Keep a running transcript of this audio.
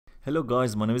Hello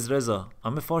guys, my name is Reza.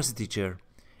 I'm a Farsi teacher.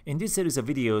 In this series of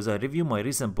videos, I review my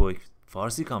recent book,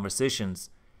 Farsi Conversations.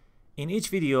 In each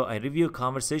video, I review a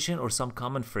conversation or some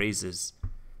common phrases.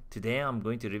 Today, I'm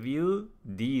going to review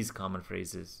these common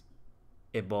phrases.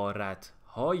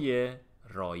 عبارت‌های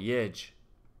رایج.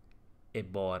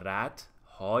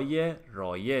 عبارت‌های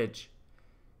رایج.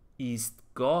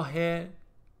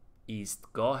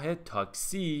 ایستگاه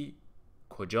تاکسی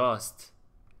کجاست؟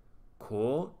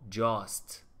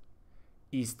 کجاست؟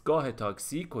 ایستگاه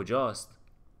تاکسی کجاست؟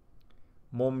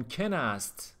 ممکن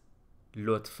است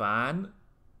لطفاً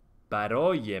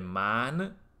برای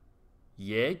من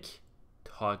یک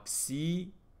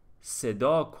تاکسی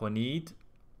صدا کنید؟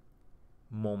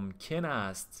 ممکن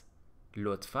است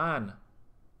لطفاً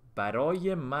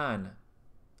برای من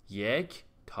یک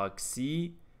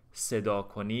تاکسی صدا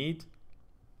کنید؟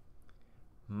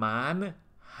 من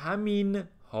همین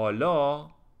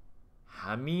حالا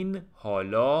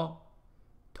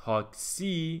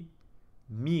تاکسی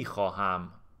می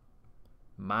خواهم.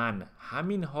 من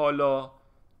همین حالا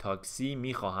تاکسی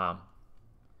می خواهم.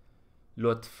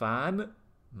 لطفاً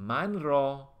من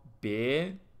را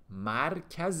به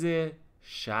مرکز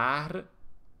شهر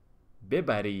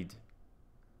ببرید.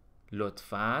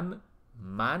 لطفاً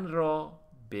من را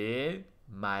به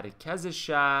مرکز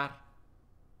شهر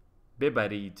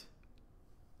ببرید.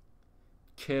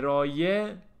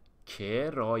 کرایه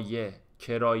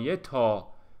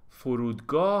تا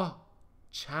فرودگاه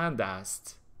چند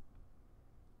است؟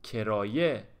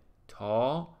 کرایه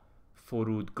تا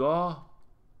فرودگاه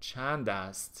چند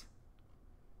است؟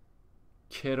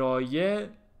 کرایه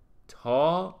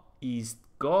تا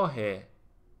ایستگاه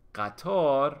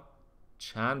قطار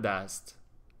چند است؟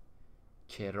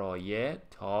 کرایه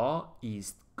تا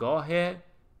ایستگاه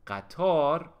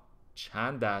قطار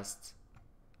چند است؟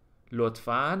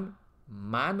 لطفاً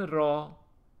من را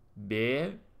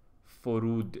به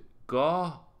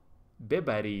فرودگاه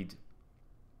ببرید.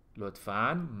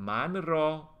 لطفاً من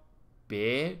را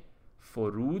به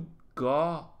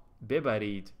فرودگاه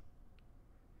ببرید.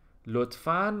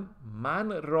 لطفاً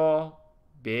من را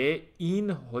به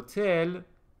این هتل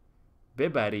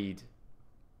ببرید.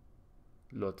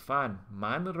 لطفاً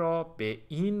من را به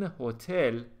این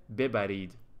هتل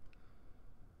ببرید.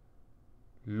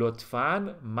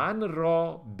 لطفاً من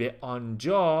را به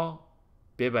آنجا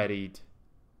ببرید.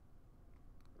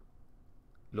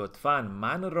 لطفاً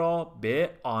من را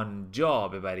به آنجا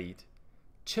ببرید.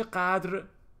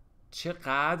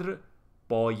 چقدر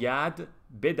باید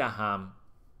بدهم؟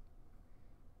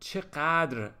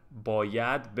 چقدر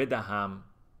باید بدهم؟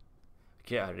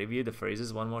 Okay, I review the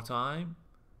phrases one more time.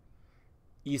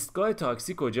 ایستگاه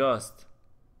تاکسی کجاست؟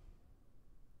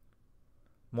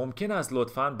 ممکن است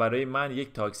لطفاً برای من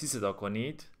یک تاکسی صدا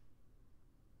کنید؟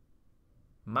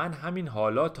 من همین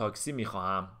حالا تاکسی می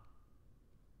خواهم.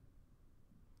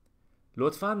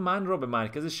 لطفاً من را به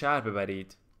مرکز شهر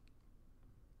ببرید.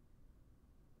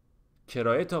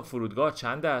 کرایه تا فرودگاه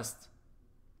چند است؟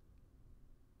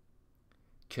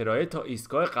 کرایه تا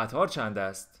ایستگاه قطار چند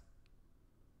است؟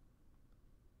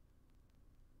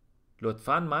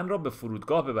 لطفاً من را به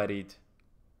فرودگاه ببرید.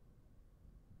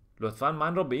 لطفاً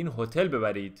من را به این هتل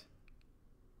ببرید.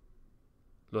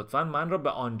 لطفاً من را به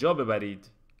آنجا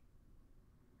ببرید.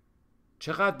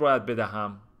 چقدر باید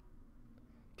بدهم؟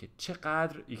 که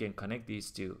چقدر you can connect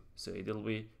these two so it'll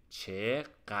be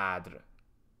چقدر.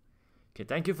 Okay,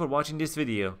 thank you for watching this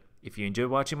video. If you enjoy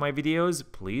watching my videos,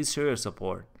 please show your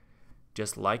support.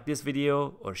 Just like this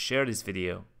video or share this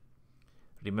video.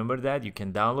 Remember that you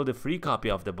can download a free copy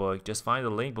of the book. Just find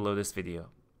the link below this video.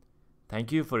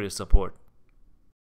 Thank you for your support.